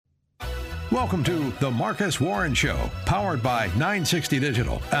Welcome to The Marcus Warren Show, powered by 960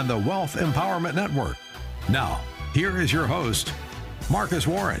 Digital and the Wealth Empowerment Network. Now, here is your host, Marcus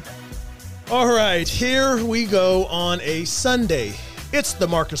Warren. All right, here we go on a Sunday. It's The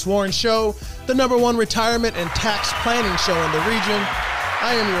Marcus Warren Show, the #1 retirement and tax planning show in the region.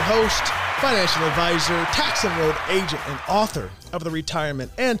 I am your host, financial advisor, tax enrolled agent, and author of the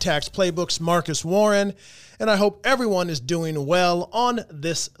Retirement and Tax Playbooks, Marcus Warren. And I hope everyone is doing well on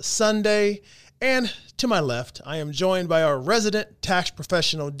this Sunday. And to my left, I am joined by our resident tax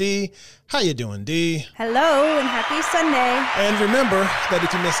professional, Dee. How you doing, Dee? Hello, and happy Sunday. And remember that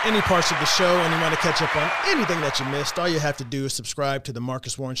if you miss any parts of the show and you want to catch up on anything that you missed, all you have to do is subscribe to the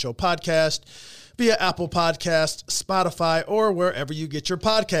Marcus Warren Show podcast via Apple Podcasts, Spotify, or wherever you get your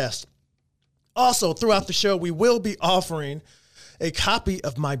podcasts. Also, throughout the show, we will be offering a copy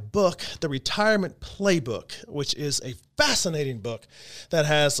of my book, The Retirement Playbook, which is a fascinating book that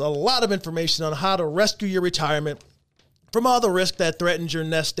has a lot of information on how to rescue your retirement from all the risk that threatens your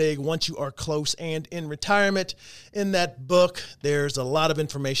nest egg once you are close and in retirement. In that book, there's a lot of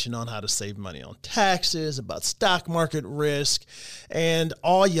information on how to save money on taxes, about stock market risk, and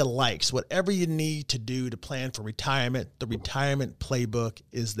all your likes. Whatever you need to do to plan for retirement, the Retirement Playbook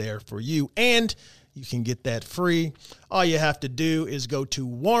is there for you. And you can get that free. All you have to do is go to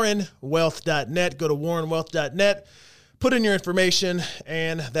warrenwealth.net. Go to warrenwealth.net, put in your information,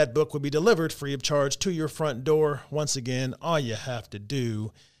 and that book will be delivered free of charge to your front door. Once again, all you have to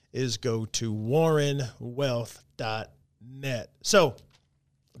do is go to warrenwealth.net. So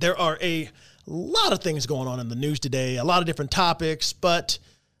there are a lot of things going on in the news today, a lot of different topics, but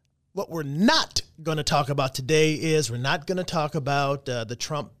what we're not going to talk about today is we're not going to talk about the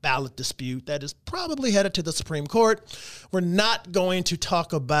Trump ballot dispute that is probably headed to the Supreme Court. We're not going to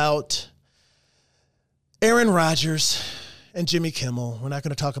talk about Aaron Rodgers and Jimmy Kimmel. We're not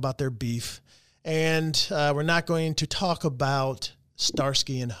going to talk about their beef. And we're not going to talk about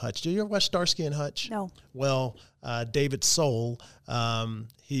Starsky and Hutch. Did you ever watch Starsky and Hutch? No. Well, David Soul,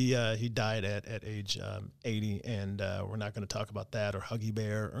 he died at age 80, and we're not going to talk about that or Huggy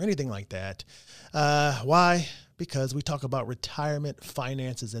Bear or anything like that. Why? Because we talk about retirement,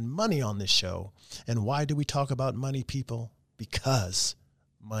 finances, and money on this show. And why do we talk about money, people? Because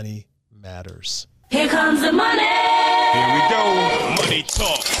money matters. Here comes the money. Here we go. Money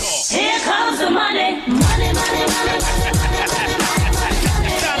talk. Here comes the money. Money, money, money.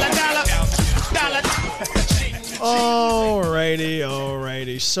 Dollar.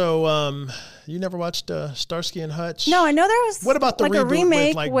 Alrighty. So, you never watched Starsky and Hutch? No, I know there was. What about the like reboot a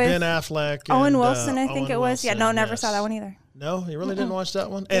remake with with Ben Affleck? Owen and, Wilson, I think Owen it was. Wilson, Yeah, no, never yes. saw that one either. No, you really didn't watch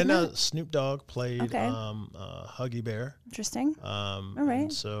that one? And Snoop Dogg played Huggy Bear. Interesting. All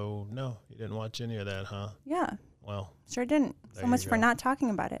right. So, no, you didn't watch any of that, huh? Yeah, Well, sure didn't. There So much you for go. not talking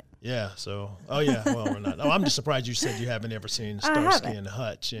about it. yeah. So, well, we're not. Oh, I'm just surprised you said you haven't ever seen I Starsky haven't. and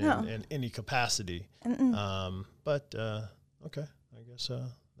Hutch No. in any capacity. But okay, I guess there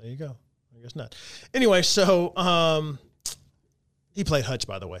you go. I guess not. Anyway, so he played Hutch,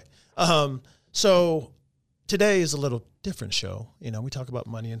 by the way. So today is a little different show. You know, we talk about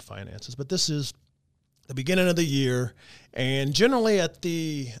money and finances, but this is the beginning of the year, and generally at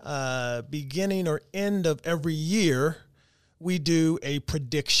the beginning or end of every year, we do a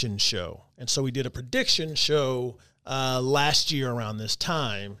prediction show. And so we did a prediction show last year around this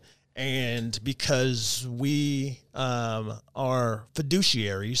time. And because we are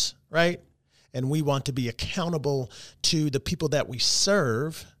fiduciaries, right? And we want to be accountable to the people that we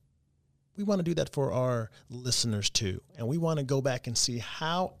serve, we want to do that for our listeners too. And we want to go back and see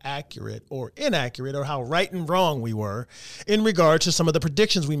how accurate or inaccurate or how right and wrong we were in regard to some of the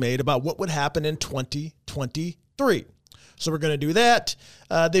predictions we made about what would happen in 2023. So we're going to do that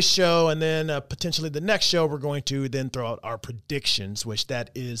this show, and then potentially the next show we're going to then throw out our predictions, which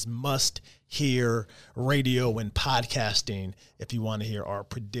that is must-hear radio and podcasting if you want to hear our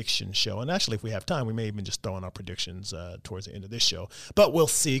prediction show. And actually, if we have time, we may even just throw in our predictions towards the end of this show. But we'll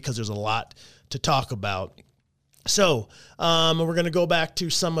see, because there's a lot to talk about. So we're going to go back to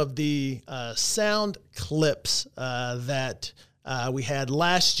some of the sound clips that we had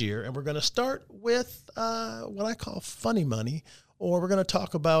last year, and we're going to start with what I call funny money, or we're going to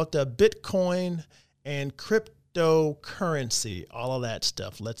talk about Bitcoin and cryptocurrency, all of that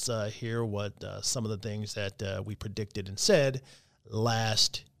stuff. Let's hear what some of the things that we predicted and said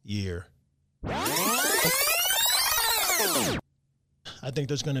last year. I think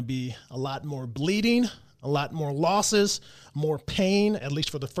there's going to be a lot more bleeding, a lot more losses, more pain, at least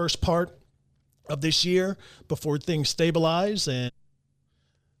for the first part of this year before things stabilize. And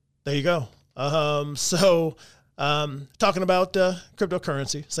there you go. So talking about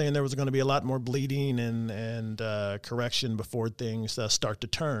cryptocurrency, saying there was going to be a lot more bleeding and correction before things start to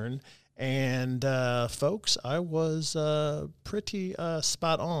turn. And folks, I was pretty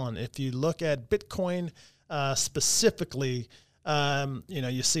spot on. If you look at Bitcoin specifically,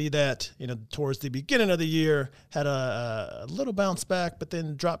 you see that, towards the beginning of the year had a little bounce back, but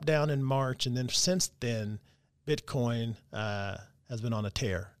then dropped down in March. And then since then, Bitcoin has been on a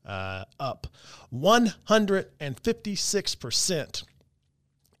tear, up 156%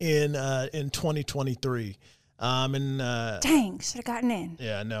 in 2023. Dang, should have gotten in.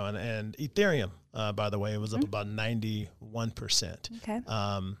 Yeah, no, and Ethereum, by the way, it was up about 91%. Okay.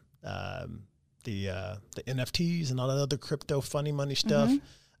 The NFTs and all that other crypto funny money stuff,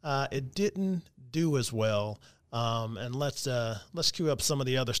 it didn't do as well. And let's cue up some of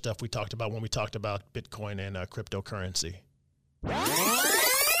the other stuff we talked about when we talked about Bitcoin and cryptocurrency.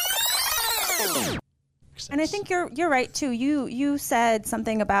 And I think you're right too. You said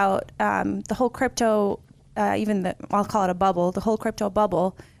something about the whole crypto, I'll call it a bubble, the whole crypto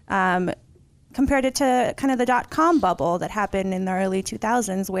bubble, compared it to kind of the .com bubble that happened in the early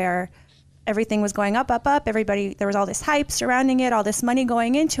 2000s, where everything was going up. There was all this hype surrounding it, all this money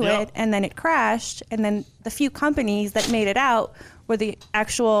going into it, and then it crashed. And then the few companies that made it out were the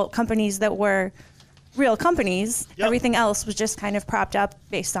actual companies that were real companies. Everything else was just kind of propped up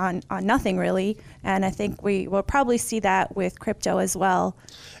based on nothing really. And I think we will probably see that with crypto as well.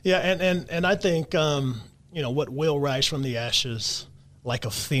 Yeah, and I think what will rise from the ashes like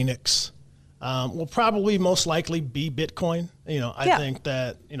a phoenix will probably most likely be Bitcoin. I think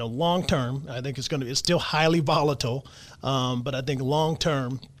that long term, I think it's still highly volatile, but I think long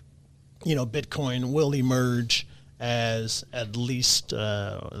term, Bitcoin will emerge as at least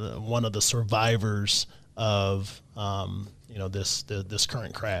one of the survivors of this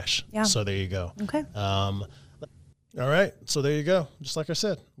current crash. Yeah. So there you go. Okay. All right. So there you go. Just like I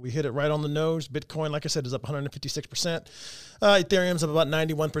said, we hit it right on the nose. Bitcoin, like I said, is up 156%. Ethereum's up about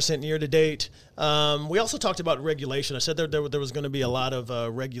 91% year to date. We also talked about regulation. I said there was going to be a lot of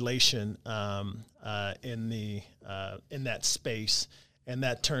regulation in that space. And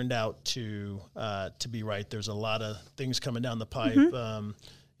that turned out to be right. There's a lot of things coming down the pipe.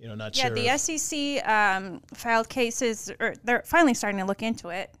 Not sure. Yeah, the SEC filed cases, or they're finally starting to look into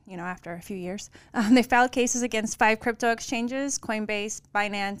it, after a few years. They filed cases against 5 crypto exchanges, Coinbase,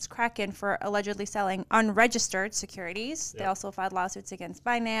 Binance, Kraken, for allegedly selling unregistered securities. Yep. They also filed lawsuits against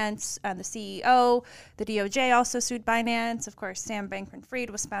Binance, the CEO. The DOJ also sued Binance. Of course, Sam Bankman-Fried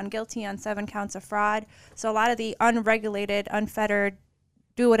was found guilty on 7 counts of fraud. So a lot of the unregulated, unfettered,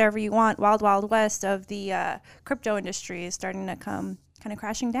 do whatever you want, wild, wild west of the crypto industry is starting to come kind of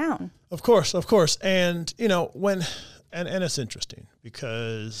crashing down. Of course. And, and it's interesting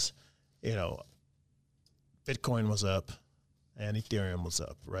because, Bitcoin was up and Ethereum was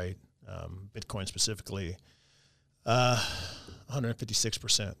up, right? Bitcoin specifically,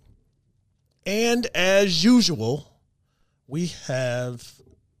 156%. And as usual, we have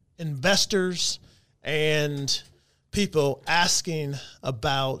investors and people asking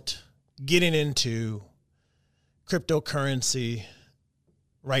about getting into cryptocurrency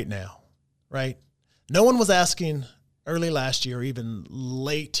right now, right? No one was asking early last year, even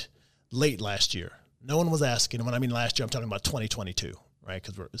late last year. No one was asking. And when I mean last year, I'm talking about 2022, right?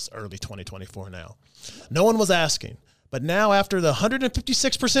 Because it's early 2024 now. No one was asking. But now after the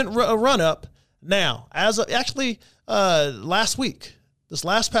 156% run up, now, as of actually last week, this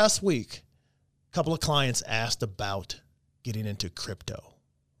last past week, a couple of clients asked about getting into crypto,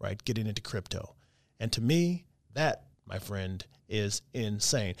 right? Getting into crypto. And to me, that, my friend, is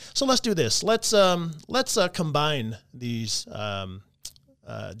insane. So let's do this. Let's combine these.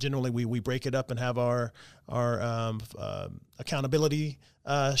 Generally, we break it up and have our accountability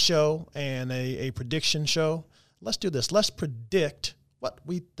show and a prediction show. Let's do this. Let's predict what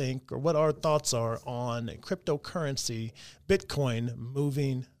we think or what our thoughts are on cryptocurrency, Bitcoin,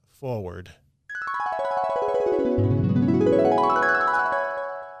 moving forward.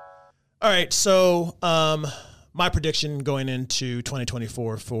 All right, so my prediction going into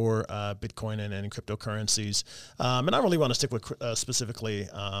 2024 for Bitcoin and cryptocurrencies, and I really want to stick with specifically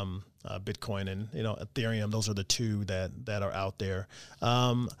Bitcoin and Ethereum. Those are the two that are out there.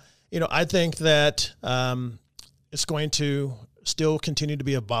 I think that it's going to still continue to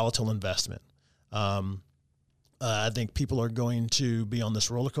be a volatile investment. I think people are going to be on this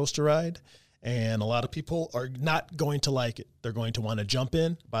roller coaster ride. And a lot of people are not going to like it. They're going to want to jump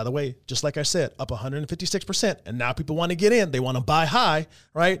in. By the way, just like I said, up 156%. And now people want to get in. They want to buy high,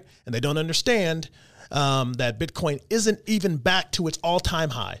 right? And they don't understand that Bitcoin isn't even back to its all-time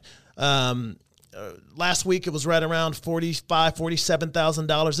high. last week it was right around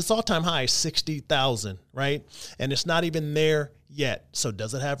 $47,000. Its all-time high is $60,000, right? And it's not even there yet. So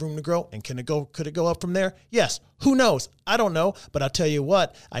does it have room to grow? And could it go up from there? Yes. Who knows? I don't know. But I'll tell you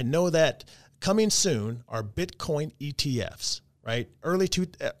what, I know that coming soon are Bitcoin ETFs, right? Early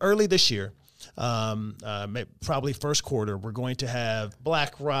this year. Probably first quarter, we're going to have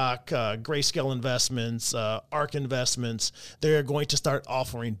BlackRock, Grayscale Investments, ARK Investments. They're going to start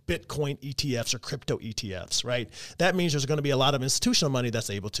offering Bitcoin ETFs or crypto ETFs, right? That means there's going to be a lot of institutional money that's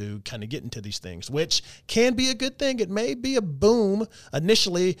able to kind of get into these things, which can be a good thing. It may be a boom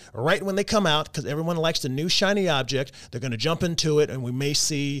initially, right when they come out, because everyone likes the new shiny object. They're going to jump into it, and we may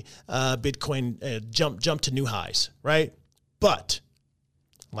see Bitcoin jump to new highs, right? But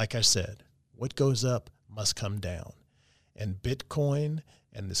like I said, what goes up must come down. And Bitcoin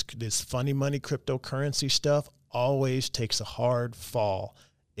and this funny money cryptocurrency stuff always takes a hard fall.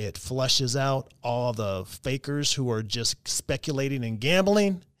 It flushes out all the fakers who are just speculating and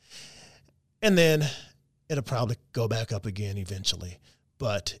gambling. And then it'll probably go back up again eventually.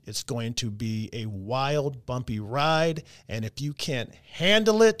 But it's going to be a wild, bumpy ride. And if you can't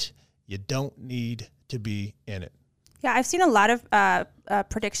handle it, you don't need to be in it. Yeah, I've seen a lot of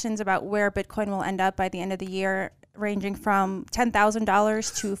predictions about where Bitcoin will end up by the end of the year, ranging from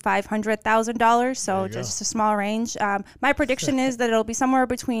 $10,000 to $500,000. So just a small range. My prediction is that it'll be somewhere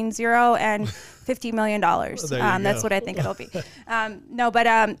between $0 and $50 million. That's what I think it'll be. I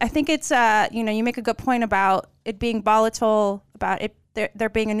think it's, you make a good point about it being volatile, about it there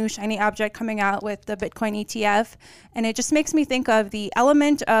being a new shiny object coming out with the Bitcoin ETF. And it just makes me think of the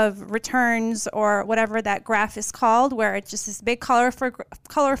element of returns, or whatever that graph is called, where it's just this big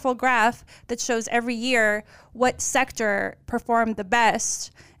colorful graph that shows every year what sector performed the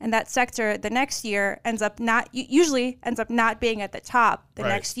best. And that sector the next year usually ends up not being at the top the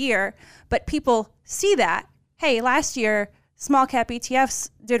next year. But people see that, hey, last year, small cap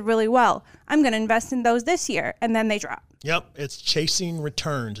ETFs did really well. I'm going to invest in those this year. And then they drop. Yep, it's chasing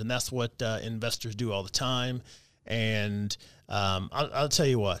returns, and that's what investors do all the time. And I'll tell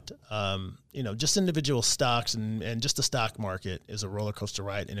you what, just individual stocks and just the stock market is a roller coaster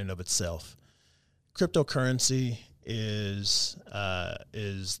ride in and of itself. Cryptocurrency is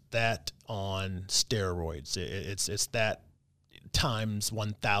that on steroids. It's that times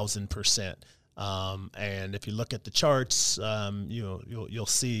 1,000%. And if you look at the charts, you'll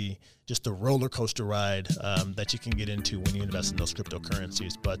see just the roller coaster ride that you can get into when you invest in those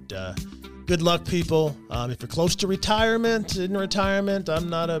cryptocurrencies. But good luck, people. If you're close to retirement, I'm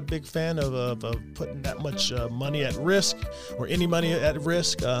not a big fan of putting that much money at risk, or any money at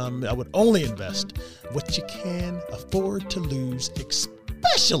risk. I would only invest what you can afford to lose,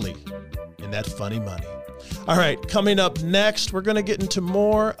 especially in that funny money. All right, coming up next, we're going to get into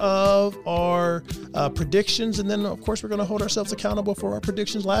more of our predictions. And then, of course, we're going to hold ourselves accountable for our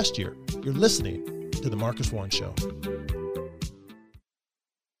predictions last year. You're listening to The Marcus Warren Show.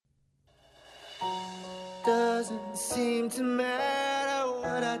 Doesn't seem to matter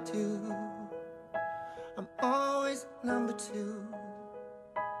what I do. I'm always number two.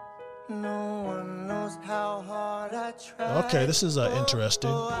 No one knows how hard I try. Okay, this is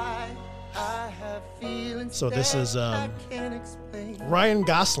interesting. So this is Ryan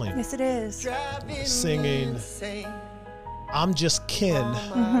Gosling. Yes, it is. Singing I'm Just Ken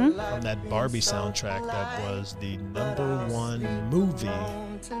from that Barbie soundtrack that was the #1 movie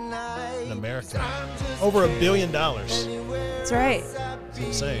in America. Over $1 billion. That's right. It's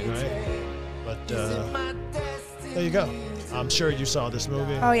insane, right? But there you go. I'm sure you saw this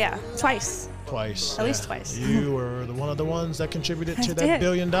movie. Oh, yeah. Twice. At least twice. You were one of the ones that contributed to that $1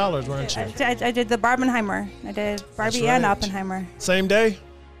 billion, weren't you? I did the Barbenheimer. I did Barbie and Oppenheimer. Same day?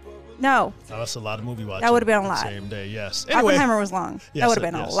 No. Oh, that's a lot of movie watching. That would have been a lot. Same day, yes. Anyway, Oppenheimer was long. That would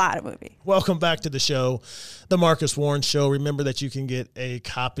have been a lot of movie. Welcome back to the show, The Marcus Warren Show. Remember that you can get a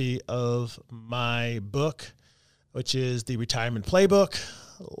copy of my book, which is The Retirement Playbook.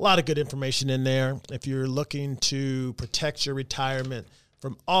 A lot of good information in there. If you're looking to protect your retirement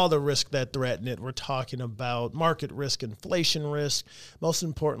from all the risk that threaten it, we're talking about market risk, inflation risk, most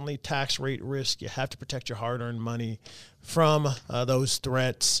importantly, tax rate risk. You have to protect your hard-earned money from those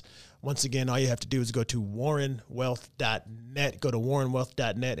threats. Once again, all you have to do is go to warrenwealth.net. Go to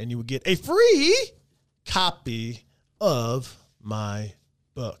warrenwealth.net, and you will get a free copy of my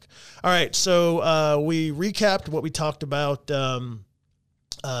book. All right, so we recapped what we talked about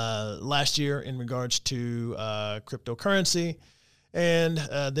last year in regards to cryptocurrency. And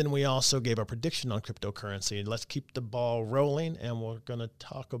then we also gave our prediction on cryptocurrency. Let's keep the ball rolling, and we're going to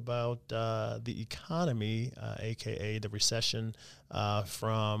talk about the economy, aka the recession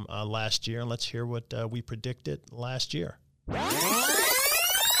from last year. And let's hear what we predicted last year.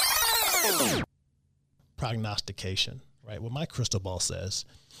 Prognostication, right? What my crystal ball says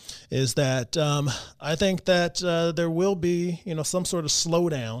is that I think that there will be, some sort of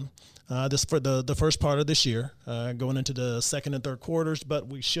slowdown. This for the first part of this year, going into the second and third quarters, but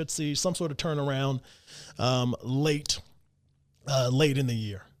we should see some sort of turnaround late in the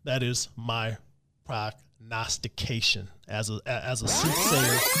year. That is my prognostication as a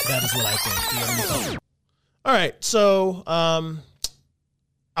soothsayer. That is what I think. Do you have any thoughts? All right, so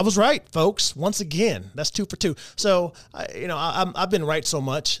I was right, folks. Once again, that's 2 for 2. So I've been right so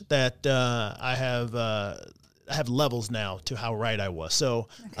much that I have levels now to how right I was. So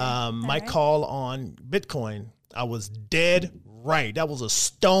my call on Bitcoin, I was dead right. That was a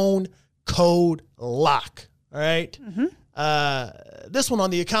stone cold lock. All right. Mm-hmm. This one on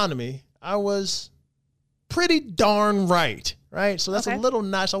the economy, I was pretty darn right. Right. So that's a little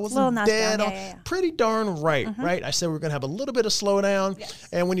notch. I wasn't dead on. Pretty darn right. Mm-hmm. Right. I said we're going to have a little bit of slowdown. Yes.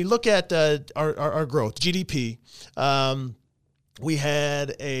 And when you look at our growth, GDP, we had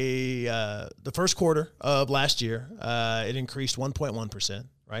the first quarter of last year, it increased 1.1%,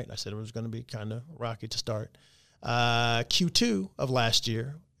 right? I said it was going to be kind of rocky to start. Q2 of last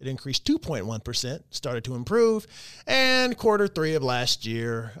year, it increased 2.1%, started to improve. And quarter 3 of last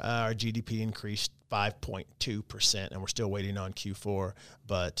year, our GDP increased 5.2%, and we're still waiting on Q4.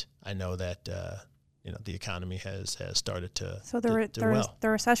 But I know that the economy has started to do well. The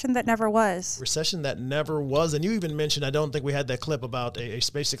recession that never was. Recession that never was. And you even mentioned, I don't think we had that clip about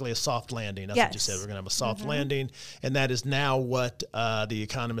basically a soft landing. That's what you said. We're going to have a soft landing. And that is now what the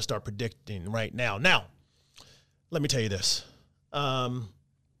economists are predicting right now. Now, let me tell you this.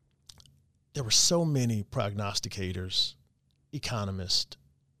 There were so many prognosticators, economists,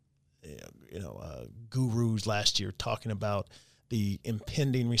 gurus last year talking about the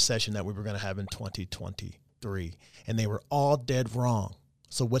impending recession that we were going to have in 2023. And they were all dead wrong.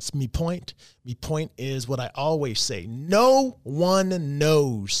 So what's me point? Me point is what I always say. No one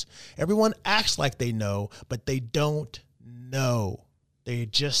knows. Everyone acts like they know, but they don't know. They're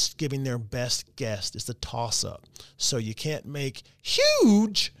just giving their best guess. It's a toss-up. So you can't make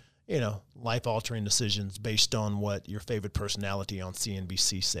huge, life-altering decisions based on what your favorite personality on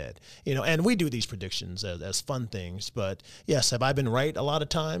CNBC said. And we do these predictions as fun things. But yes, have I been right a lot of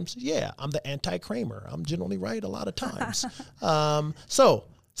times? Yeah, I'm the anti-Kramer. I'm generally right a lot of times. So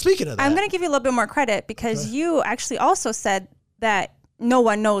speaking of that, I'm going to give you a little bit more credit because you actually also said that no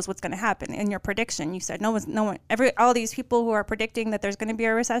one knows what's going to happen in your prediction. You said all these people who are predicting that there's going to be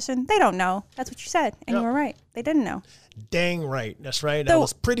a recession, they don't know. That's what you said. And you were right. They didn't know. Dang right. That's right. I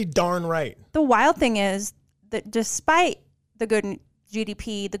was pretty darn right. The wild thing is that despite the good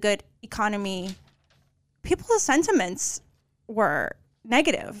GDP, the good economy, people's sentiments were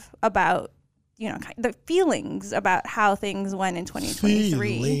negative about the feelings about how things went in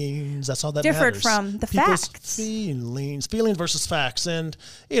 2023. Feelings, that's all that differed matters. From the People's facts. Feelings versus facts. And,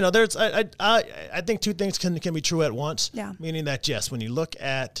 there's, I think two things can be true at once. Yeah. Meaning that, yes, when you look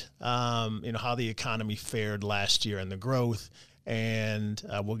at, how the economy fared last year and the growth, and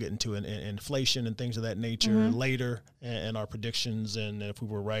we'll get into inflation and things of that nature later in our predictions. And if we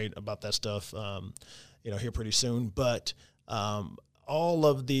were right about that stuff, here pretty soon. But, all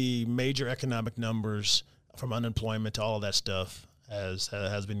of the major economic numbers, from unemployment to all of that stuff, has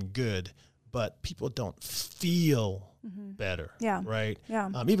been good, but people don't feel better. Yeah. Right. Yeah.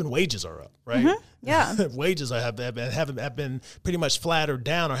 Even wages are up. Right. Yeah. Wages have been pretty much flat or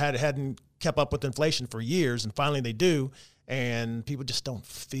down, or hadn't kept up with inflation for years, and finally they do. And people just don't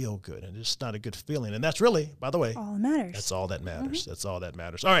feel good, and it's just not a good feeling. And that's really, by the way, all that matters. That's all that matters. That's all that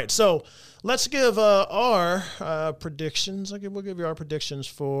matters. All right, so let's give our predictions. We'll give you our predictions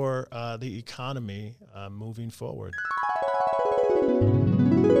for the economy moving forward.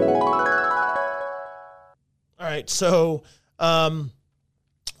 All right, so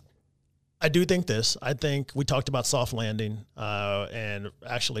I do think this. I think we talked about soft landing, and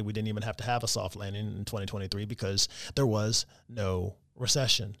actually we didn't even have to have a soft landing in 2023 because there was no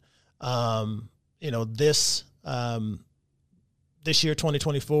recession. This year,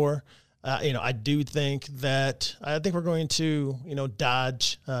 2024, I do think that we're going to,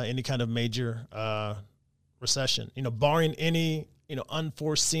 dodge any kind of major recession. Barring any,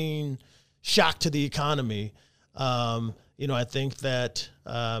 unforeseen shock to the economy. I think that,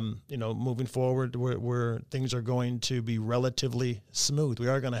 moving forward, where things are going to be relatively smooth. We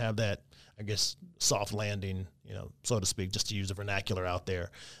are going to have that, soft landing, so to speak, just to use the vernacular out there.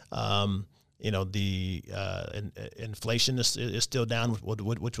 The inflation is still down,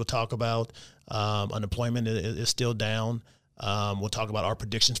 which we'll talk about. Unemployment is still down. We'll talk about our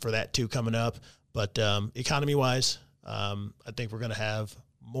predictions for that too coming up. But economy-wise, I think we're going to have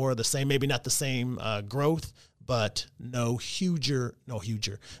more of the same, maybe not the same growth, but no huge, no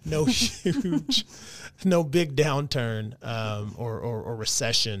big downturn or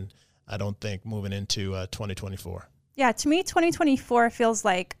recession, I don't think, moving into 2024. Yeah, to me, 2024 feels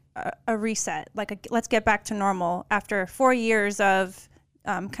like a reset, let's get back to normal after 4 years of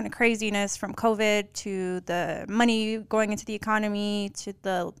kind of craziness, from COVID to the money going into the economy to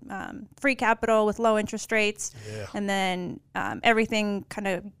the free capital with low interest rates, and then everything kind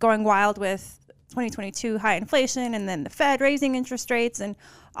of going wild with 2022 high inflation, and then the Fed raising interest rates and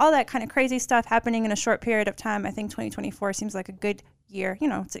all that kind of crazy stuff happening in a short period of time. I think 2024 seems like a good year.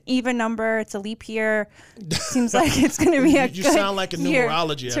 It's an even number. It's a leap year. Seems like it's going to be a you good sound like a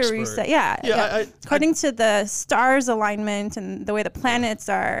numerology year to expert. reset. Yeah. According to the stars alignment and the way the planets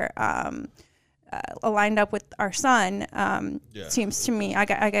are aligned up with our sun, seems to me, I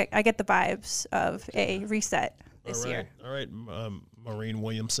get the vibes of a reset this year. All right, Maureen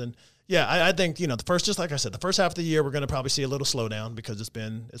Williamson. Yeah, I think just like I said, the first half of the year we're going to probably see a little slowdown because it's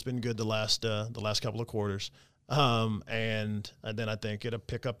been good the last couple of quarters, and then I think it'll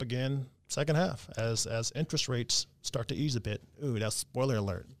pick up again second half as interest rates start to ease a bit. Ooh, that's spoiler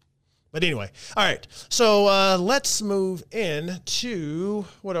alert. But anyway, all right. So let's move into,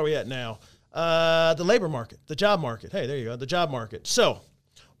 what are we at now? The labor market, the job market. Hey, there you go, the job market. So,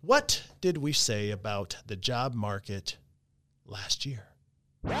 what did we say about the job market last year?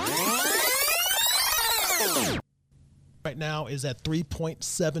 Right now is at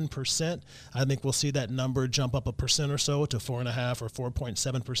 3.7%. I think we'll see that number jump up 1% or so to 4.5% or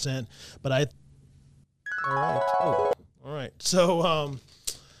 4.7%. But all right. So,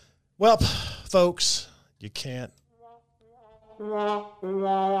 folks, you can't win them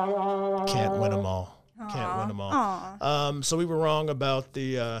all. Can't win them all. So we were wrong about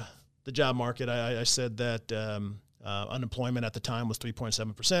the job market. I said that unemployment at the time was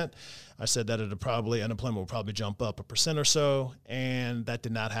 3.7%. I said that unemployment will probably jump up 1% or so, and that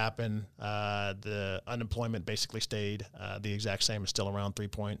did not happen. The unemployment basically stayed the exact same. It's still around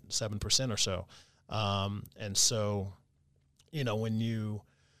 3.7% or so. And so, when you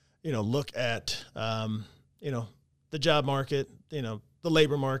look at the job market, the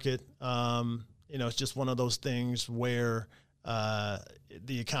labor market, it's just one of those things where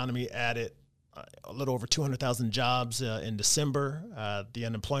the economy added a little over 200,000 jobs in December. The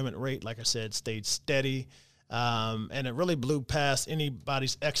unemployment rate, like I said, stayed steady. And it really blew past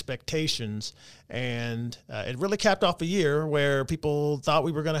anybody's expectations. And it really capped off a year where people thought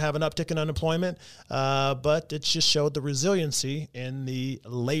we were going to have an uptick in unemployment, but it just showed the resiliency in the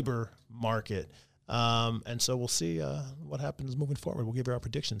labor market. And so we'll see what happens moving forward. We'll give you our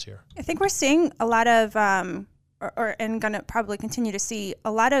predictions here. I think we're seeing a lot of, and going to probably continue to see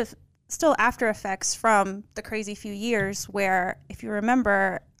a lot of still after effects from the crazy few years where, if you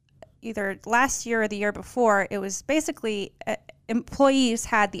remember, either last year or the year before, it was basically employees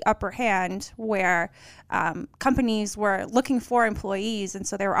had the upper hand where companies were looking for employees, and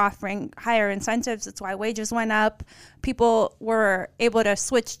so they were offering higher incentives. That's why wages went up. People were able to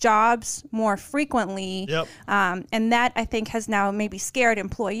switch jobs more frequently. Yep. And that, I think, has now maybe scared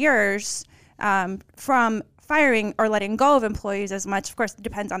employers from firing or letting go of employees as much. Of course, it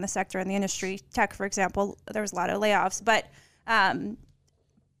depends on the sector and the industry. Tech, for example, there was a lot of layoffs, but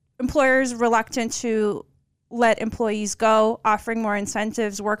employers reluctant to let employees go, offering more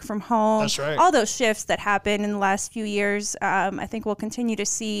incentives, work from home. That's right. All those shifts that happened in the last few years, I think we'll continue to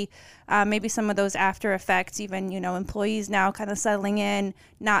see maybe some of those after effects, even, employees now kind of settling in,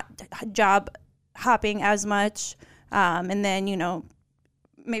 not job hopping as much, and then,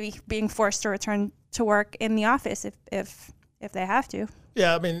 maybe being forced to return to work in the office if they have to.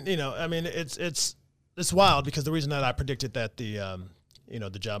 Yeah, it's wild because the reason that I predicted that the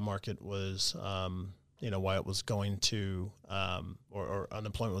job market was why it was going to or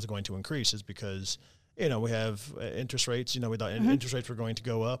unemployment was going to increase is because we have interest rates. We thought interest rates were going to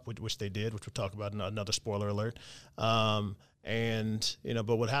go up, which they did, which we'll talk about in another spoiler alert. But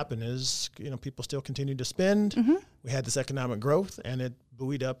what happened is, people still continued to spend. Mm-hmm. We had this economic growth, and it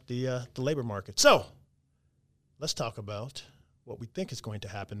buoyed up the labor market. So let's talk about what we think is going to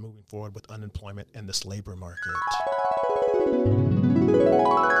happen moving forward with unemployment and this labor market.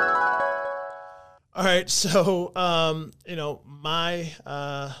 All right. So, my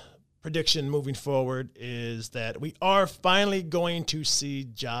prediction moving forward is that we are finally going to see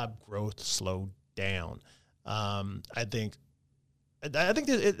job growth slow down. I think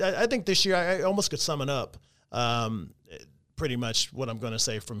this year I almost could sum it up. Pretty much what I'm going to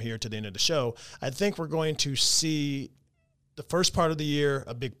say from here to the end of the show. I think we're going to see the first part of the year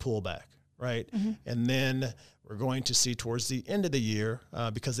a big pullback, right? And then we're going to see towards the end of the year,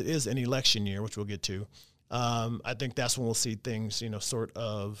 because it is an election year, which we'll get to. I think that's when we'll see things, sort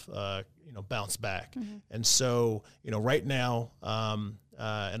of, bounce back. And so, right now, and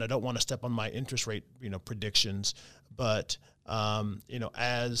I don't want to step on my interest rate, predictions, but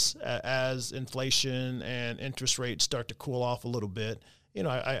as inflation and interest rates start to cool off a little bit,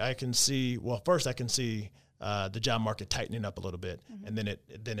 I can see. Well, first I can see the job market tightening up a little bit, and then it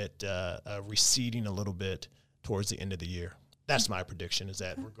receding a little bit towards the end of the year. That's my prediction. Is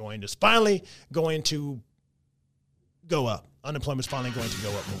that we're finally going to go up. Unemployment's finally going to go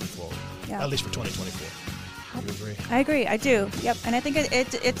up moving forward, at least for 2024. You agree? I agree. I do. Yep. And I think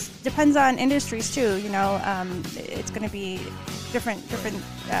it depends on industries too. It's going to be different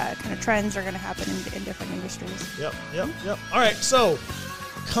kind of trends are going to happen in different industries. Yep. All right. So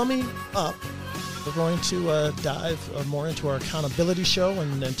coming up, we're going to dive more into our accountability show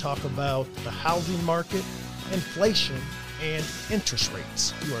and then talk about the housing market, inflation, and interest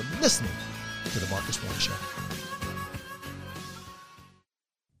rates. You are listening to the Marcus Warren Show.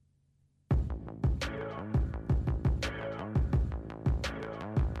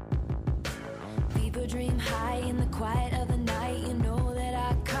 Dream high in the quiet of the night, you know that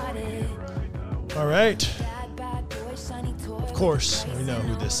I caught it. All right. Of course, we know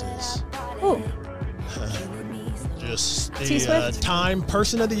who this is. Ooh. Just the Time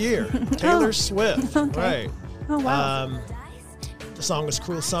Person of the Year, Taylor Swift. Okay. Right. Oh, wow. The song is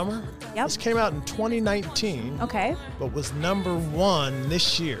Cruel Summer. Yep. This came out in 2019. Okay. But was number 1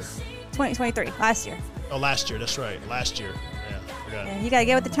 this year. 2023, last year. Oh, last year. That's right. Last year. Yeah, you got to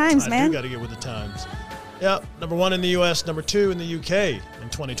get with the times, man. I do got to get with the times. Yep, number 1 in the U.S., number 2 in the U.K. in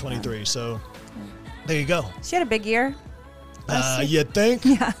 2023. So there you go. She had a big year. You think?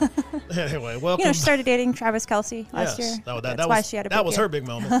 Yeah. Anyway, welcome. She started dating Travis Kelce last year. That's why she had a big year. That was her big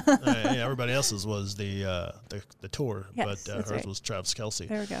moment. Everybody else's was the tour, yes, but hers was Travis Kelce.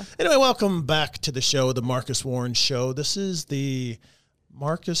 There we go. Anyway, welcome back to the show, the Marcus Warren Show. This is the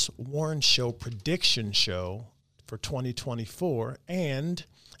Marcus Warren Show prediction show for 2024 and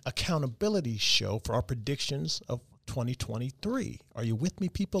accountability show for our predictions of 2023. Are you with me,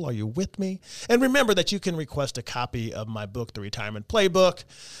 people? Are you with me? And remember that you can request a copy of my book, The Retirement Playbook.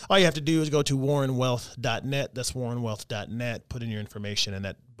 All you have to do is go to warrenwealth.net. That's warrenwealth.net. Put in your information, and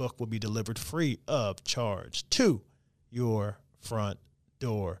that book will be delivered free of charge to your front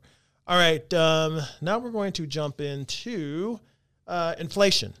door. All right. Now we're going to jump into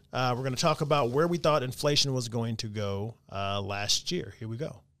inflation. We're going to talk about where we thought inflation was going to go last year. Here we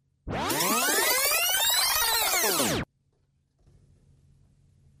go.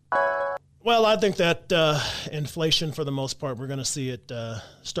 Well, I think that inflation, for the most part, we're going to see it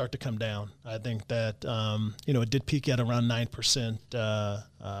start to come down. I think that, it did peak at around 9%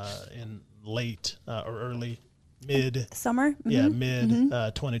 in late or early, summer. Yeah, mid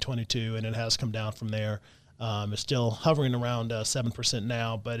 2022, and it has come down from there. It's still hovering around 7%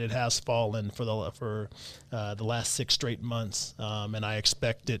 now, but it has fallen for the last 6 straight months, and I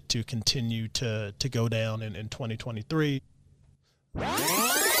expect it to continue to go down in 2023.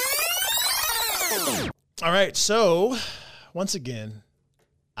 All right, so once again,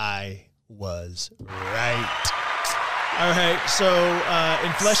 I was right. All right, so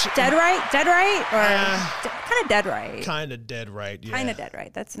inflation. Dead right, or kind of dead right. Kind of dead right. Yeah. Kind of dead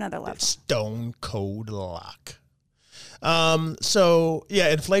right. That's another level. Stone cold lock. So yeah,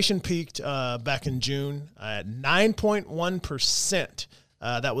 inflation peaked back in June at 9.1%.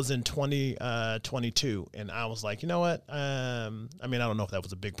 That was in 2022, and I was like, you know what? I don't know if that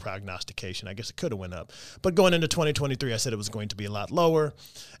was a big prognostication. I guess it could have went up, but going into 2023, I said it was going to be a lot lower.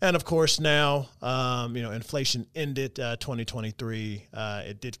 And of course, now, inflation ended 2023.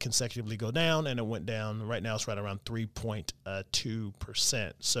 It did consecutively go down, and it went down. Right now, it's right around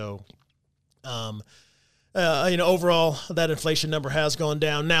 3.2%. So, overall, that inflation number has gone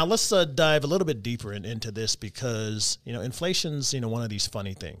down. Now, let's dive a little bit deeper into this because, inflation's, one of these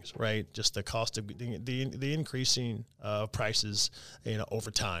funny things, right? Just the cost of the increasing prices,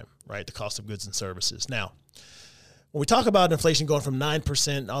 over time, right? The cost of goods and services. Now, when we talk about inflation going from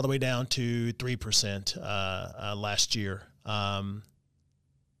 9% all the way down to 3% last year, have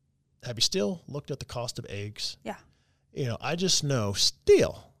you still looked at the cost of eggs? Yeah. I just know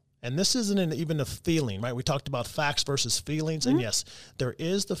still. And this isn't even a feeling, right? We talked about facts versus feelings. Mm-hmm. And yes, there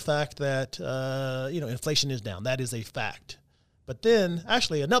is the fact that, inflation is down. That is a fact. But then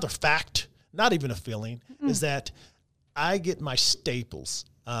actually another fact not even a feeling, is that I get my staples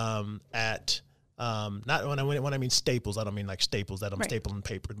at not when I mean staples, I don't mean like staples that I'm stapling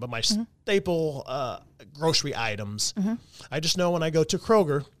paper, but my staple grocery items. I just know when I go to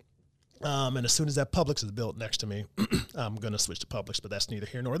Kroger, and as soon as that Publix is built next to me, I'm going to switch to Publix, but that's neither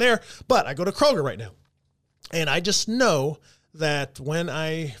here nor there. But I go to Kroger right now, and I just know that when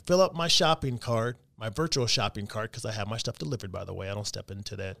I fill up my shopping cart, my virtual shopping cart, because I have my stuff delivered, by the way. I don't step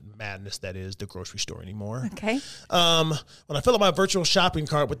into that madness that is the grocery store anymore. Okay. When I fill up my virtual shopping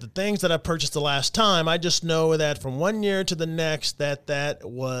cart with the things that I purchased the last time, I just know that from one year to the next,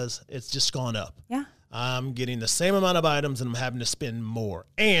 it's just gone up. Yeah. I'm getting the same amount of items and I'm having to spend more.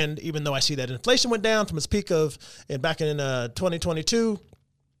 And even though I see that inflation went down from its peak back in 2022,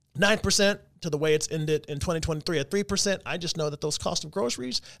 9%, to the way it's ended in 2023 at 3%, I just know that those costs of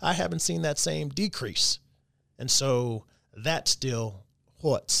groceries, I haven't seen that same decrease. And so that still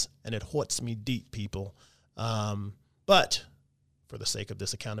hurts, and it hurts me deep, people. But for the sake of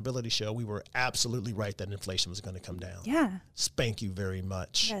this accountability show, we were absolutely right that inflation was going to come down. Yeah. Thank you very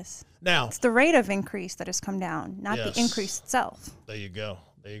much. Yes. Now, it's the rate of increase that has come down, not the increase itself. There you go.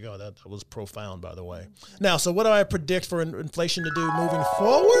 There you go. That was profound, by the way. Now, so what do I predict for inflation to do moving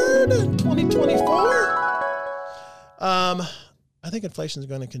forward in 2024? I think inflation is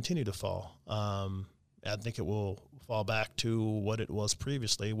going to continue to fall. I think it will fall back to what it was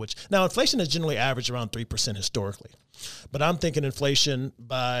previously, which now inflation has generally averaged around 3% historically. But I'm thinking inflation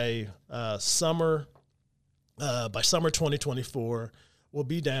by summer 2024 will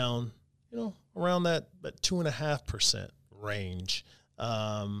be down, around that 2.5% range.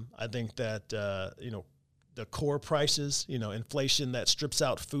 I think that, the core prices, inflation that strips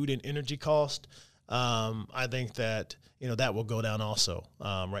out food and energy cost, I think that, that will go down also.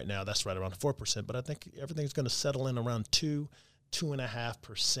 Right now, that's right around 4%, but I think everything's going to settle in around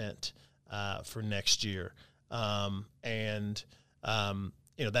 2.5% for next year.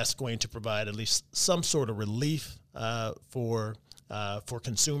 That's going to provide at least some sort of relief for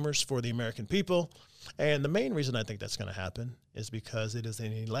consumers, for the American people. And the main reason I think that's going to happen is because it is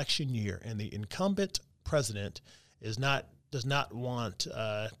an election year, and the incumbent president does not want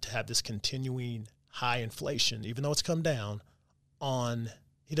to have this continuing high inflation, even though it's come down.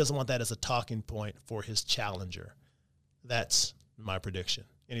 He doesn't want that as a talking point for his challenger. That's my prediction.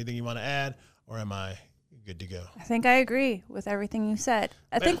 Anything you want to add, or am I good to go? I think I agree with everything you said.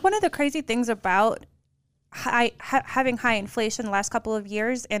 I think one of the crazy things about having high inflation the last couple of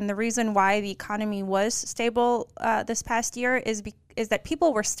years, and the reason why the economy was stable this past year is that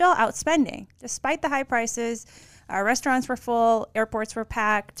people were still out spending despite the high prices. Restaurants were full, airports were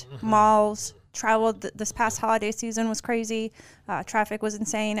packed, malls, travel this past holiday season was crazy. Traffic was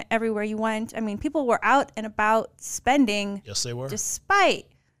insane everywhere you went. I mean, people were out and about spending. Yes, they were, despite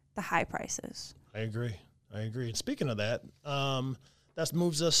the high prices. I agree. And speaking of that, that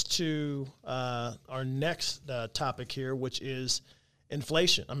moves us to our next topic here, which is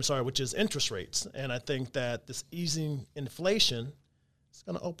which is interest rates. And I think that this easing inflation is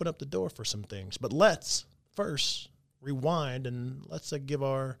going to open up the door for some things. But let's first rewind and let's give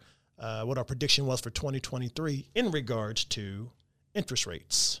our what our prediction was for 2023 in regards to interest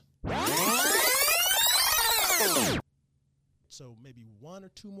rates. So maybe one or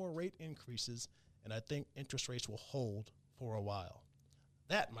two more rate increases, and I think interest rates will hold for a while.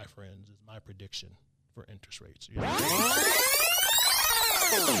 That, my friends, is my prediction for interest rates.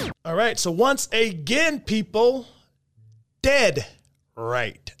 All right, so once again, people, dead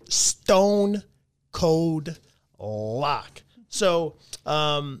right, stone cold lock. So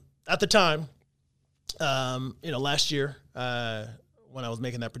at the time, last year when I was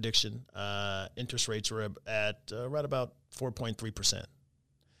making that prediction, interest rates were at right about 4.3%.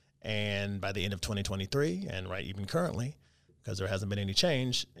 And by the end of 2023, and even currently, because there hasn't been any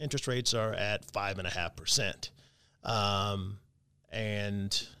change, interest rates are at 5.5%.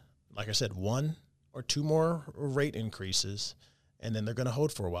 And like I said, one or two more rate increases, and then they're going to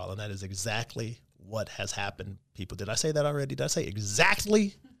hold for a while. And that is exactly what has happened, people. Did I say that already? Did I say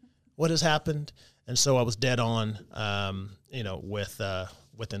exactly what has happened? And so I was dead on,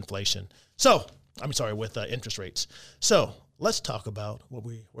 with inflation. So, with interest rates. So let's talk about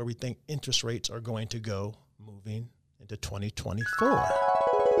where we think interest rates are going to go moving into 2024.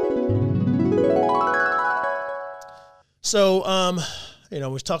 So,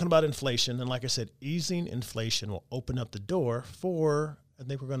 we're talking about inflation, and like I said, easing inflation will open up the door for, I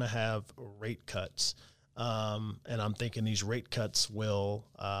think we're going to have rate cuts. And I'm thinking these rate cuts will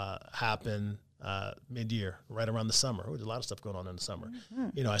happen mid-year, right around the summer. There's a lot of stuff going on in the summer.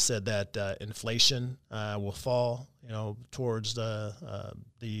 You know, I said that inflation will fall, you know, towards the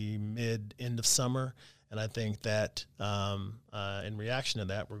end of summer. And I think that in reaction to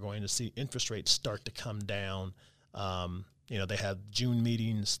that, we're going to see interest rates start to come down. You know, they have June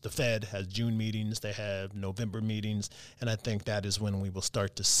meetings. The Fed has June meetings. They have November meetings. And I think that is when we will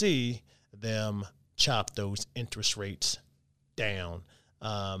start to see them chop those interest rates down,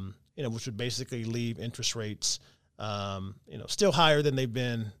 you know, which would basically leave interest rates, you know, still higher than they've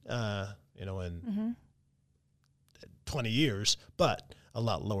been, you know, in 20 years, but a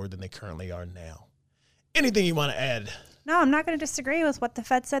lot lower than they currently are now. Anything you want to add? No, I'm not going to disagree with what the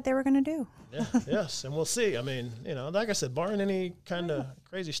Fed said they were going to do. Yeah, yes, and we'll see. I mean, you know, like I said, barring any kind of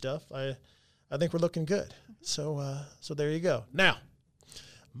crazy stuff, I think we're looking good. So there you go. Now,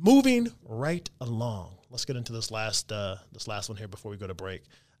 moving right along, let's get into this last one here before we go to break.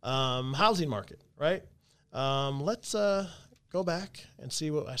 Housing market, right? Let's go back and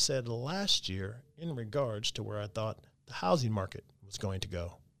see what I said last year in regards to where I thought the housing market was going to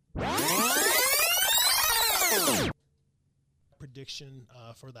go. Prediction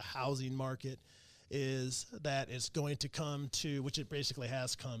for the housing market is that it's going to come to, which it basically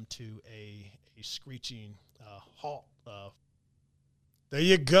has come to, a screeching halt. There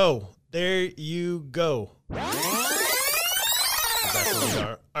you go. There you go. That's where we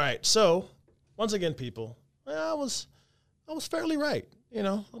are. All right. So once again, people, I was fairly right. You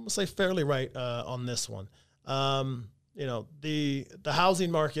know, I'm gonna say fairly right on this one. You know, the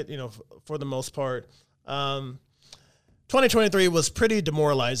housing market, you know, for the most part, 2023 was pretty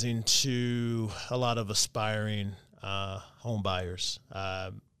demoralizing to a lot of aspiring home buyers.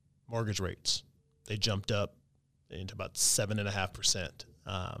 Mortgage rates, they jumped up into about 7.5%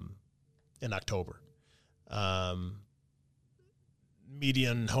 in October.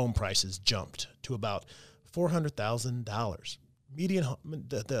 Median home prices jumped to about $400,000.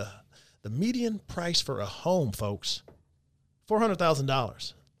 The median price for a home, folks,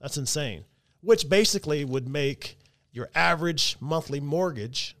 $400,000. That's insane. Which basically would make your average monthly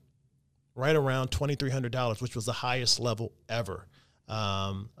mortgage right around $2,300, which was the highest level ever,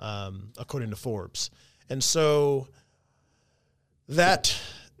 according to Forbes. And so that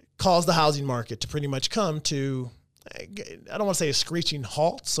caused the housing market to pretty much come to, I don't want to say a screeching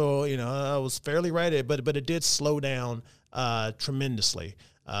halt. So, you know, I was fairly right, but it did slow down tremendously.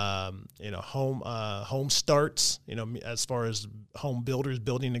 You know, home starts, you know, as far as home builders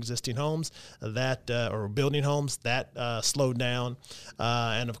building existing homes, that or building homes, that slowed down.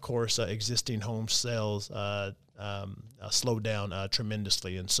 And of course, existing home sales slowed down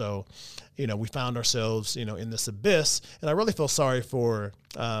tremendously. And so, you know, we found ourselves, you know, in this abyss. And I really feel sorry for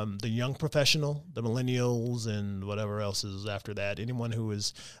the young professional, the millennials, and whatever else is after that. Anyone who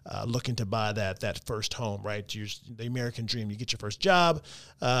is looking to buy that first home, right? The American dream. You get your first job,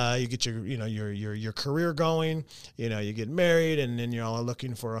 you get your career going, you know, you get married, and then you're all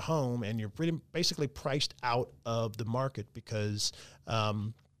looking for a home, and you're basically priced out of the market because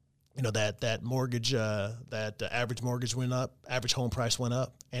you know, that mortgage, that average mortgage went up, average home price went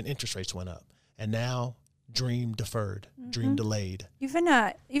up, and interest rates went up. And now, dream deferred, dream delayed.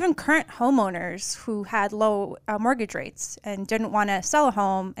 Even current homeowners who had low mortgage rates and didn't want to sell a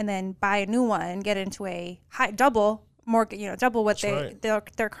home and then buy a new one and get into a high double mortgage, you know, double what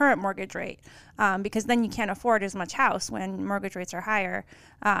their current mortgage rate, because then you can't afford as much house when mortgage rates are higher.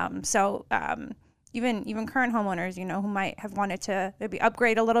 Even current homeowners, you know, who might have wanted to maybe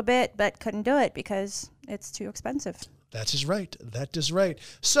upgrade a little bit but couldn't do it because it's too expensive. That is right. That is right.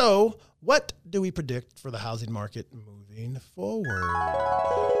 So what do we predict for the housing market moving forward?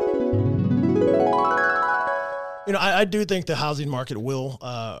 You know, I do think the housing market will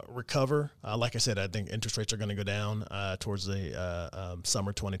recover. Like I said, I think interest rates are going to go down towards the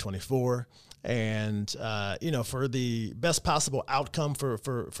summer 2024. And, you know, for the best possible outcome for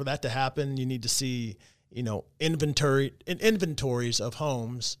that to happen, you need to see, you know, inventories of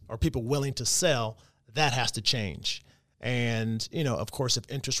homes or people willing to sell. That has to change. And, you know, of course, if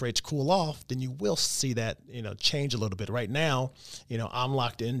interest rates cool off, then you will see that, you know, change a little bit. Right now, you know, I'm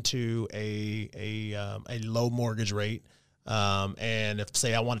locked into a low mortgage rate. And if,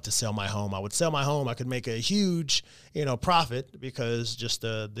 say, I wanted to sell my home, I would sell my home. I could make a huge, you know, profit because just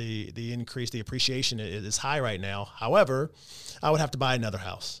the increase, the appreciation is high right now. However, I would have to buy another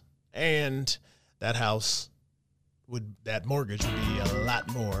house, and that mortgage would be a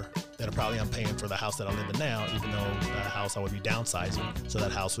lot more than probably I'm paying for the house that I live in now, even though the house I would be downsizing. So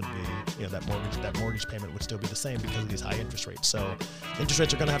that house would be, you know, that mortgage payment would still be the same because of these high interest rates. So interest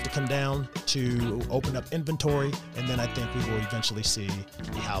rates are going to have to come down to open up inventory. And then I think we will eventually see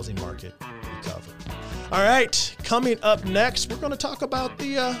the housing market cover. All right, coming up next, we're going to talk about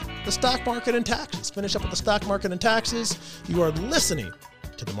the stock market and taxes. Finish up with the stock market and taxes. You are listening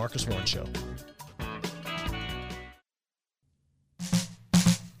to The Marcus Warren Show.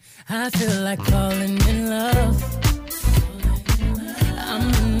 I feel like falling in love. I'm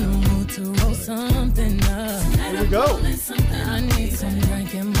in the mood to roll something up. Here we go. I need some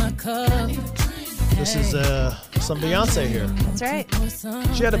drink in my cup. This is some Beyonce here. That's right.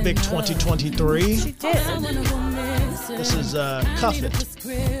 She had a big 2023. She did. This is Cuff It.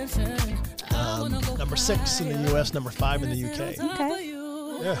 Number 6 in the U.S., number 5 in the U.K. Okay.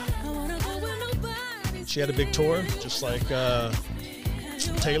 Yeah. She had a big tour, just like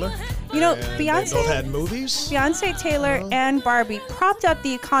Taylor. You know, And Beyonce they both had movies. Beyonce, Taylor, and Barbie propped up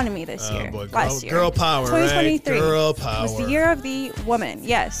the economy this year. Boy, last year. girl power, 2023 right? Girl power. was the year of the woman.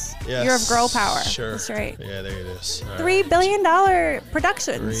 Yes. Yes. Year of girl power. Sure. That's right. Yeah, there it is. All $3 billion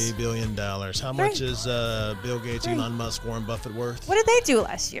productions. $3 billion. How much is Bill Gates, Elon Musk, Warren Buffett worth? What did they do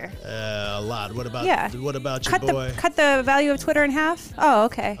last year? A lot. What about your cut boy? Cut the value of Twitter in half? Oh,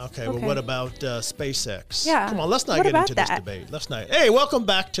 okay. Okay, well, what about SpaceX? Yeah. Come on, let's not What get about into this that? debate. Let's not. Hey, welcome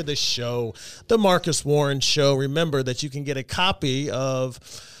back to the show, The Marcus Warren Show. Remember that you can get a copy of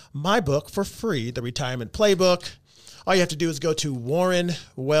my book for free, The Retirement Playbook. All you have to do is go to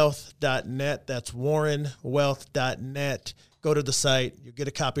warrenwealth.net. That's warrenwealth.net. Go to the site. You get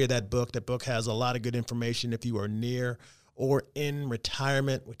a copy of that book. That book has a lot of good information if you are near or in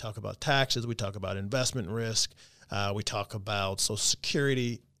retirement. We talk about taxes. We talk about investment risk. We talk about Social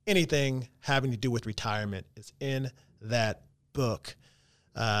Security. Anything having to do with retirement is in that book.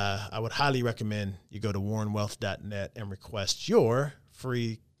 I would highly recommend you go to warrenwealth.net and request your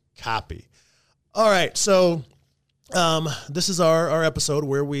free copy. All right, so this is our episode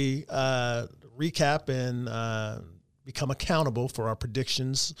where we recap and become accountable for our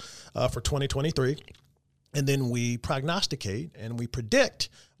predictions for 2023. And then we prognosticate and we predict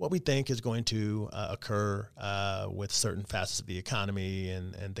what we think is going to occur with certain facets of the economy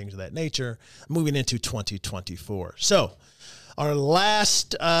and things of that nature moving into 2024. So our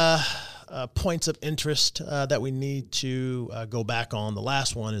last points of interest that we need to go back on, the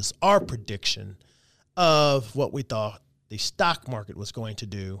last one is our prediction of what we thought the stock market was going to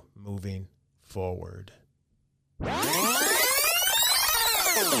do moving forward.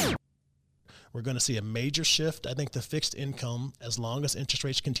 We're going to see a major shift, I think, to fixed income as long as interest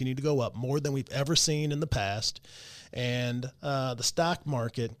rates continue to go up more than we've ever seen in the past. And the stock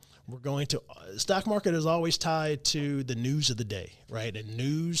market, stock market is always tied to the news of the day, right? And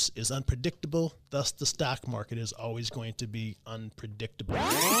news is unpredictable. Thus, the stock market is always going to be unpredictable.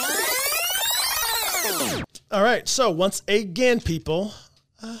 All right. So once again, people,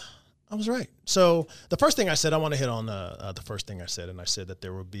 I was right. So the first thing I said, I want to hit on the first thing I said, and I said that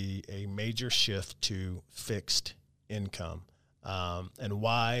there will be a major shift to fixed income. And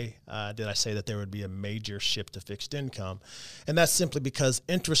why did I say that there would be a major shift to fixed income? And that's simply because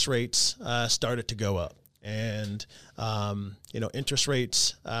interest rates started to go up. And, interest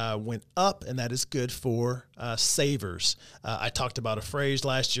rates went up, and that is good for savers. I talked about a phrase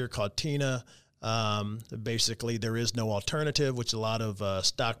last year called TINA. Basically, there is no alternative, which a lot of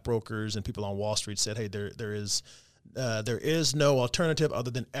stockbrokers and people on Wall Street said, hey, there is no alternative other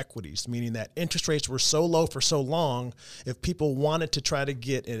than equities, meaning that interest rates were so low for so long, if people wanted to try to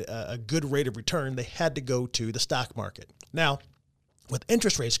get a good rate of return, they had to go to the stock market. Now, with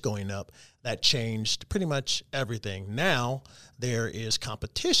interest rates going up, that changed pretty much everything. Now there is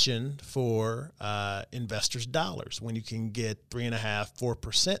competition for investors' dollars when you can get 3.5%,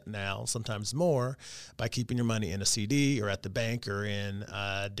 4% now, sometimes more, by keeping your money in a CD or at the bank or in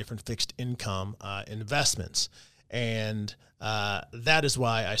different fixed income investments. And that is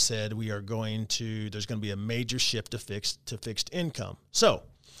why I said there's going to be a major shift to fixed income. So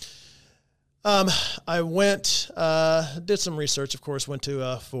I did some research, of course, went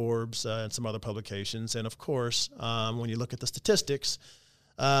to Forbes and some other publications. And of course, when you look at the statistics,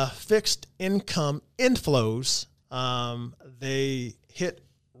 fixed income inflows, they hit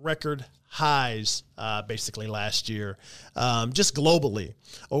record highs basically last year. Just globally,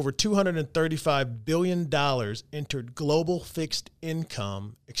 over $235 billion entered global fixed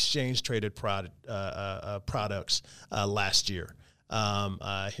income exchange traded products last year.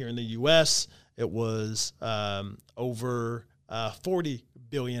 Here in the U.S., it was over $40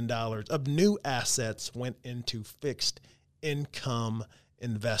 billion of new assets went into fixed income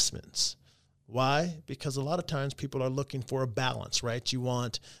investments. Why? Because a lot of times people are looking for a balance, right? You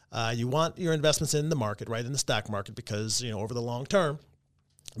want your investments in the market, right, in the stock market, because over the long term,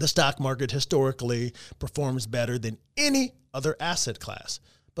 the stock market historically performs better than any other asset class.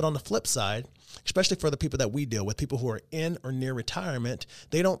 But on the flip side, especially for the people that we deal with, people who are in or near retirement,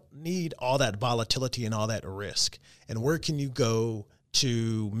 they don't need all that volatility and all that risk. And where can you go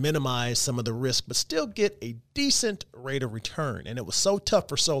to minimize some of the risk, but still get a decent rate of return? And it was so tough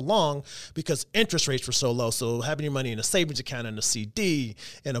for so long because interest rates were so low. So having your money in a savings account, in a CD,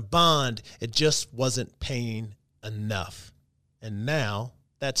 in a bond, it just wasn't paying enough. And now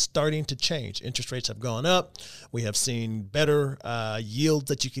that's starting to change. Interest rates have gone up. We have seen better yields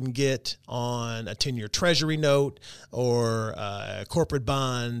that you can get on a 10-year treasury note or a corporate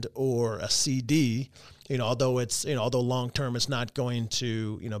bond or a CD. Although long-term it's not going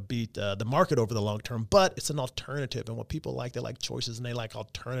to, beat the market over the long term, but it's an alternative. And what people like, they like choices and they like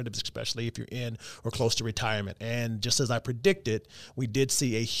alternatives, especially if you're in or close to retirement. And just as I predicted, we did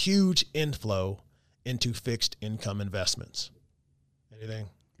see a huge inflow into fixed income investments. Anything?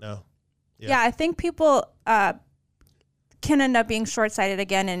 No? Yeah, I think people can end up being short-sighted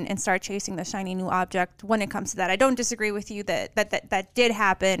again and start chasing the shiny new object when it comes to that. I don't disagree with you that did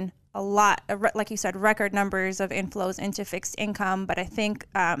happen a lot, like you said, record numbers of inflows into fixed income. But I think,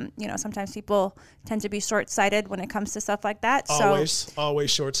 sometimes people tend to be short-sighted when it comes to stuff like that.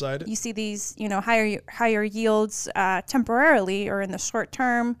 Always short-sighted. You see these, higher yields temporarily or in the short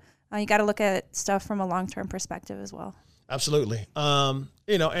term. You got to look at stuff from a long-term perspective as well. Absolutely. When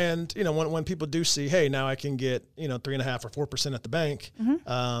people do see, hey, now I can get, 3.5% or 4% at the bank,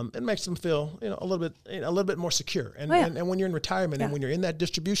 it makes them feel, a little bit more secure. And, and when you're in retirement and when you're in that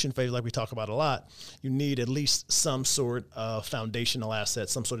distribution phase, like we talk about a lot, you need at least some sort of foundational asset,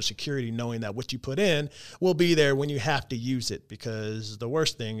 some sort of security, knowing that what you put in will be there when you have to use it. Because the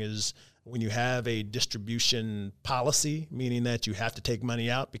worst thing is when you have a distribution policy, meaning that you have to take money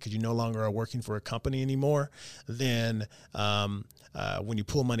out because you no longer are working for a company anymore, then when you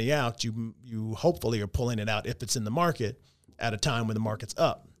pull money out, you hopefully are pulling it out if it's in the market at a time when the market's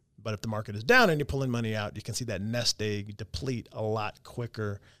up. But if the market is down and you're pulling money out, you can see that nest egg deplete a lot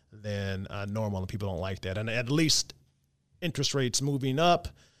quicker than normal, and people don't like that. And at least interest rates moving up,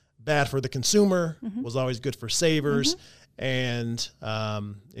 bad for the consumer, was always good for savers. And,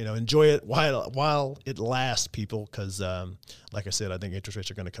 enjoy it while it lasts, people, because, like I said, I think interest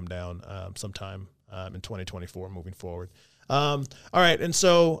rates are going to come down sometime in 2024 moving forward. All right.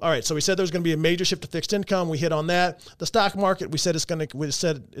 So we said there's going to be a major shift to fixed income. We hit on that. The stock market, we said it's going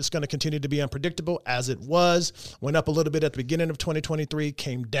to continue to be unpredictable, as it was. Went up a little bit at the beginning of 2023,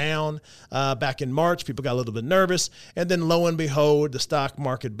 came down back in March. People got a little bit nervous. And then lo and behold, the stock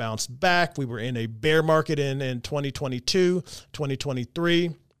market bounced back. We were in a bear market in 2022, 2023.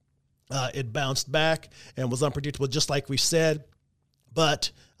 It bounced back and was unpredictable, just like we said.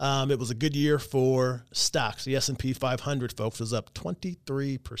 But it was a good year for stocks. The S&P 500, folks, was up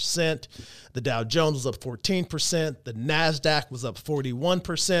 23%. The Dow Jones was up 14%. The NASDAQ was up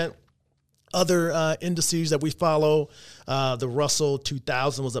 41%. Other indices that we follow, the Russell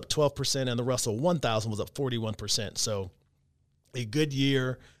 2000 was up 12%, and the Russell 1000 was up 41%. So a good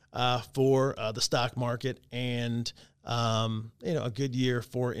year for the stock market, and a good year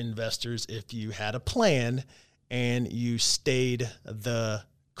for investors if you had a plan and you stayed the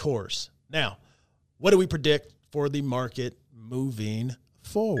course. Now, what do we predict for the market moving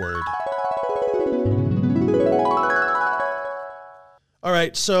forward? All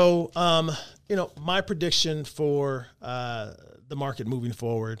right, so my prediction for the market moving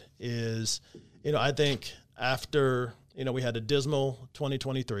forward is, I think after we had a dismal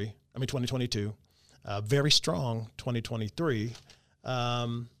 2022, very strong 2023.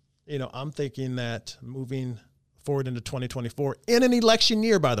 I'm thinking that moving forward into 2024, in an election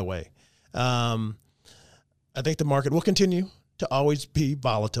year, by the way, I think the market will continue to always be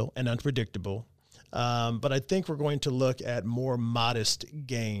volatile and unpredictable. But I think we're going to look at more modest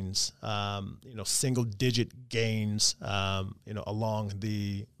gains, single-digit gains, along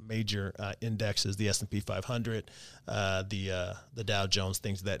the major indexes, the S&P 500, the Dow Jones,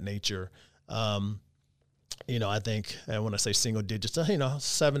 things of that nature. I think when I say single digits,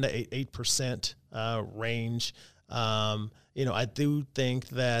 7 to 8% range. I do think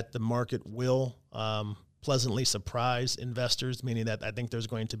that the market will pleasantly surprise investors, meaning that I think there's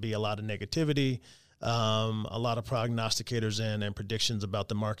going to be a lot of negativity, a lot of prognosticators and predictions about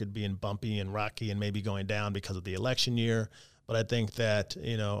the market being bumpy and rocky and maybe going down because of the election year. But I think that,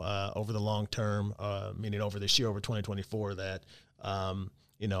 over the long term, meaning over this year, over 2024, that,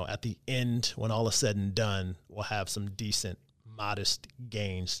 at the end, when all is said and done, we'll have some decent, modest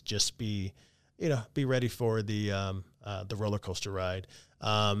gains. Just be ready for the roller coaster ride.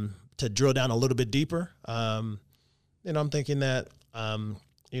 To drill down a little bit deeper, I'm thinking that,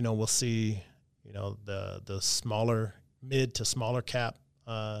 we'll see, the smaller, mid to smaller cap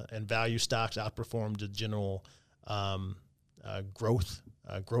and value stocks outperformed the general growth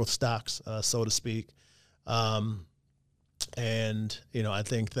stocks, so to speak. And, I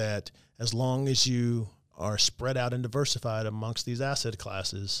think that as long as you are spread out and diversified amongst these asset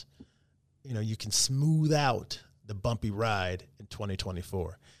classes, you can smooth out the bumpy ride in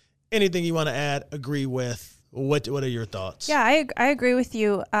 2024. Anything you want to add, agree with? What are your thoughts? Yeah, I agree with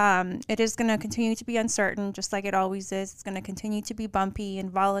you. It is going to continue to be uncertain, just like it always is. It's going to continue to be bumpy and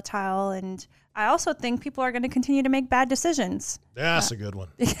volatile. And I also think people are going to continue to make bad decisions. That's a good one.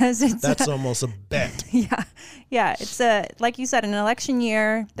 Because that's almost a bet. Yeah. It's like you said, an election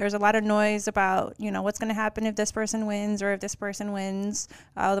year. There's a lot of noise about what's going to happen if this person wins or if this person wins.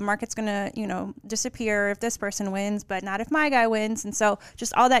 The market's going to disappear if this person wins, but not if my guy wins. And so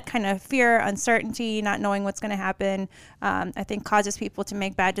just all that kind of fear, uncertainty, not knowing what's going to happen, I think causes people to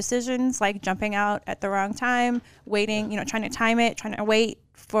make bad decisions, like jumping out at the wrong time, waiting, trying to time it, trying to wait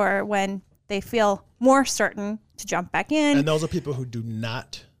for when they feel more certain to jump back in. And those are people who do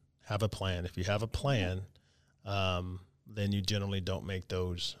not have a plan. If you have a plan, then you generally don't make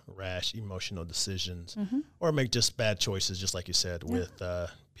those rash emotional decisions or make just bad choices, just like you said, with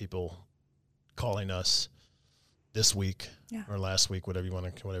people calling us this week or last week, whatever you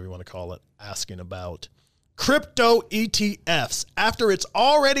want to call it, asking about crypto ETFs. After it's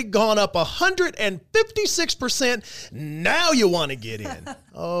already gone up 156%, now you want to get in.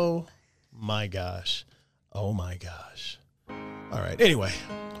 Oh my gosh. All right. Anyway,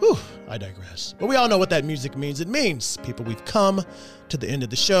 I digress. But we all know what that music means. It means, people, we've come to the end of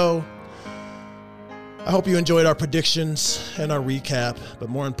the show. I hope you enjoyed our predictions and our recap, but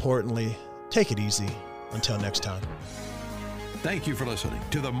more importantly, take it easy. Until next time. Thank you for listening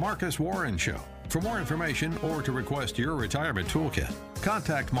to The Marcus Warren Show. For more information or to request your retirement toolkit,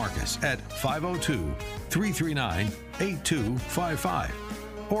 contact Marcus at 502-339-8255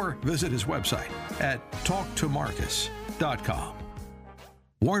 or visit his website at talktomarcus.com.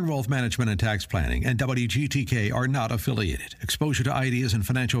 Warren Wealth Management and Tax Planning and WGTK are not affiliated. Exposure to ideas and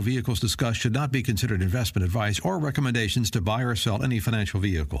financial vehicles discussed should not be considered investment advice or recommendations to buy or sell any financial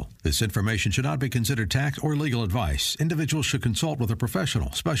vehicle. This information should not be considered tax or legal advice. Individuals should consult with a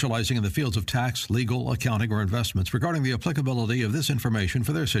professional specializing in the fields of tax, legal, accounting, or investments regarding the applicability of this information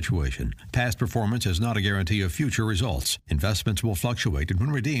for their situation. Past performance is not a guarantee of future results. Investments will fluctuate and when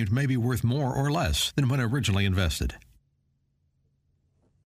redeemed may be worth more or less than when originally invested.